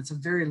calories down. It's a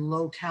very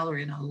low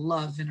calorie and I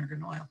love vinegar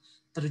and oil,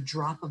 but a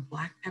drop of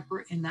black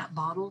pepper in that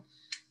bottle,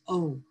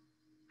 oh,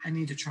 I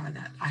need to try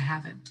that. I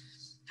haven't.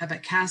 How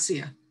about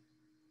cassia?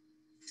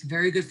 It's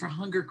very good for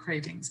hunger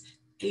cravings,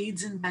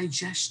 aids in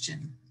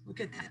digestion. Look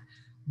at that.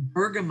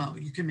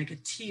 Bergamot, you can make a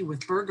tea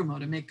with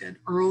bergamot to make an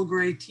Earl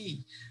Grey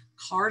tea.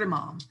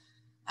 Cardamom,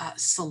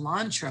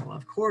 cilantro,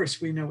 of course,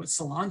 we know what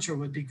cilantro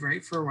would be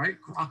great for, right?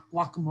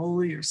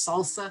 Guacamole or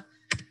salsa.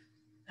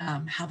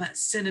 How about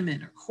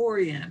cinnamon or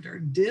coriander,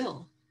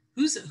 dill?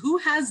 Who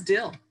has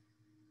dill?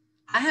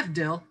 I have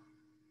dill.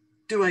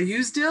 Do I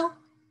use dill?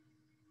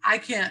 I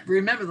can't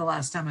remember the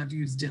last time I've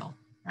used dill,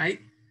 right?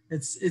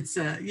 It's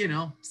you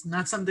know, it's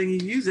not something you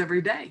use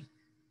every day.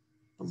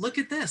 But look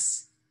at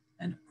this,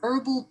 an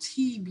herbal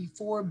tea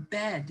before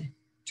bed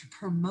to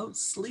promote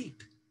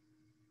sleep.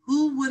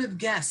 Who would have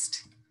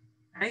guessed,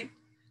 right?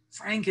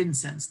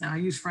 Frankincense. Now I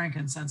use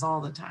frankincense all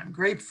the time.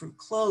 Grapefruit,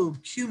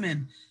 clove,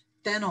 cumin,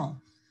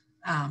 fennel,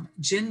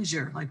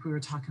 ginger, like we were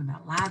talking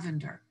about,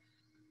 lavender.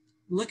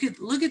 Look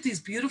at these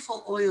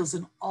beautiful oils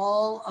and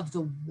all of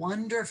the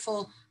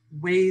wonderful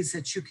ways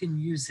that you can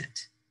use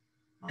it,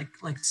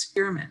 like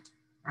spearmint,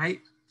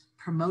 right?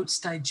 Promotes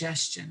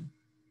digestion.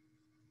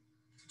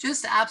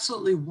 Just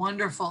absolutely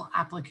wonderful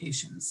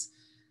applications.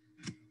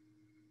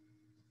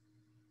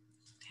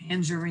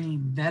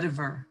 Tangerine,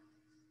 vetiver,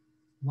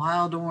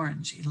 wild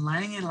orange,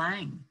 ylang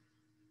ylang,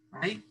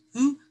 right?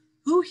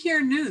 Who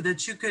here knew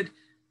that you could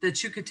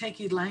take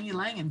ylang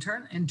ylang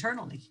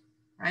internally,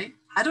 right?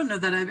 I don't know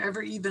that I've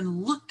ever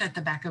even looked at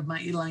the back of my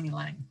ylang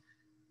ylang,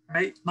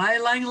 right? My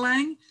ylang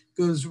ylang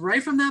goes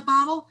right from that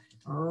bottle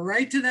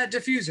right to that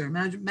diffuser.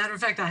 Matter of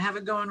fact, I have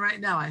it going right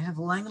now. I have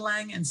ylang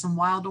ylang and some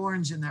wild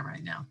orange in there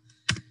right now.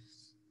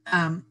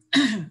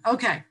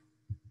 Okay,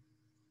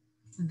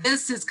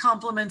 this is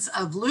compliments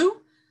of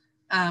Lou.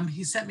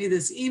 He sent me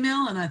this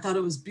email and I thought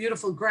it was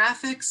beautiful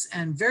graphics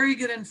and very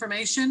good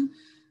information.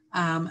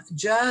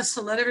 Just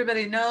to let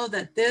everybody know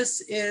that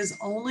this is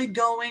only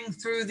going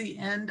through the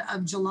end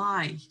of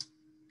July,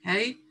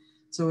 okay?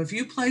 So if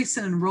you place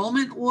an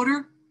enrollment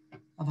order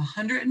of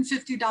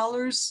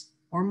 $150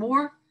 or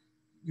more,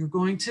 you're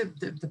going to,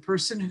 the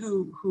person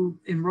who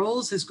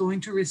enrolls is going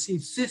to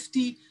receive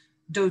 50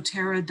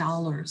 doTERRA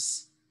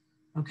dollars.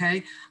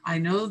 Okay, I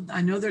know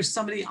there's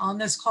somebody on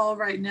this call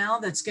right now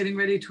that's getting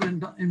ready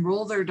to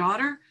enroll their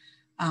daughter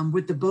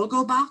with the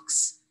BOGO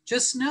box.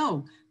 Just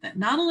know that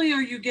not only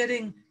are you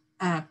getting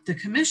the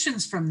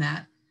commissions from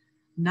that,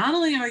 not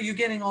only are you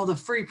getting all the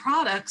free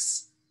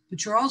products,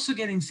 but you're also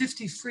getting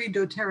 50 free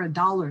doTERRA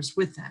dollars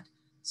with that.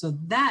 So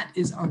that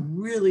is a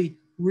really,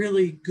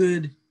 really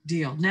good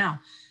deal. Now,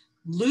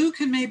 Lou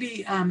can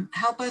maybe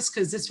help us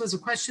because this was a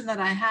question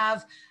that I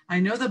have. I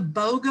know the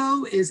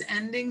BOGO is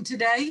ending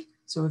today.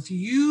 So if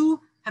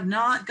you have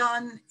not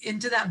gone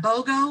into that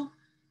BOGO,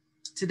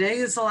 today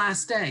is the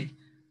last day.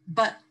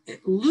 But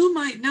Lou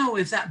might know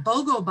if that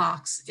BOGO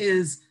box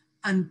is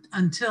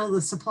until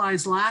the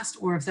supplies last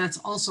or if that's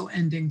also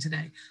ending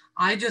today.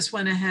 I just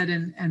went ahead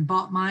and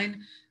bought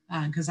mine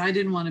because I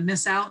didn't want to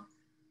miss out.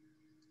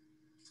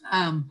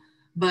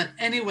 But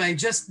anyway,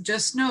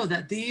 just know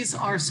that these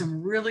are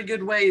some really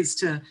good ways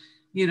to,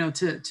 you know,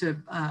 to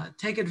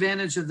take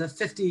advantage of the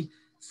 50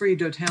 free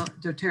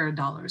doTERRA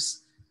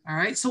dollars. All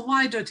right, so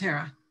why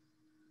doTERRA?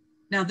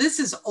 Now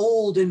this is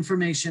old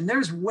information.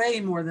 There's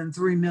way more than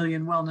 3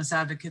 million wellness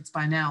advocates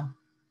by now.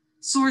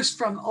 Sourced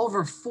from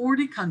over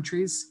 40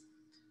 countries,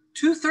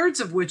 2/3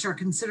 of which are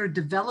considered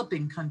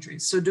developing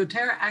countries. So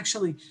doTERRA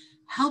actually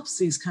helps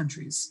these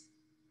countries.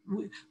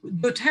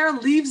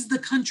 doTERRA leaves the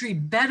country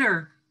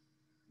better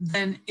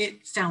than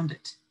it found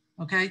it,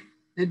 okay?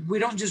 We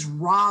don't just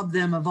rob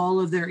them of all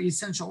of their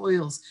essential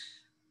oils.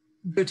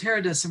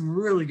 doTERRA does some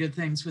really good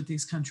things with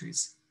these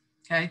countries,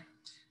 okay?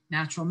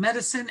 Natural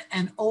medicine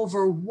and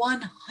over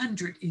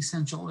 100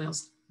 essential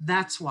oils.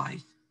 That's why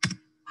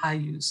I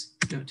use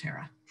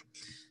doTERRA.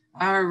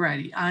 All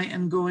righty, I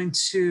am going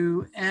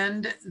to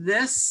end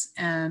this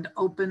and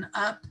open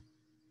up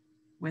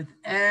with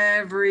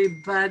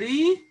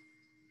everybody.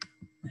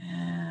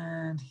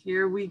 And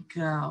here we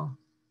go.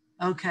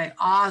 Okay,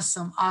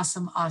 awesome,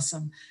 awesome,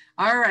 awesome.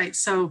 All right,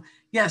 so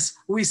yes,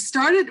 we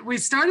started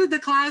the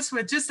class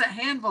with just a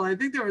handful. I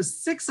think there was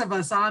 6 of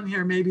us on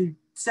here, maybe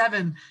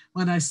 7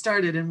 when I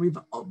started, and we've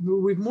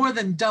more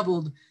than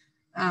doubled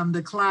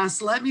the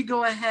class. Let me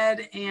go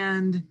ahead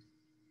and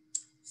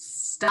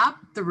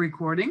stop the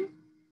recording.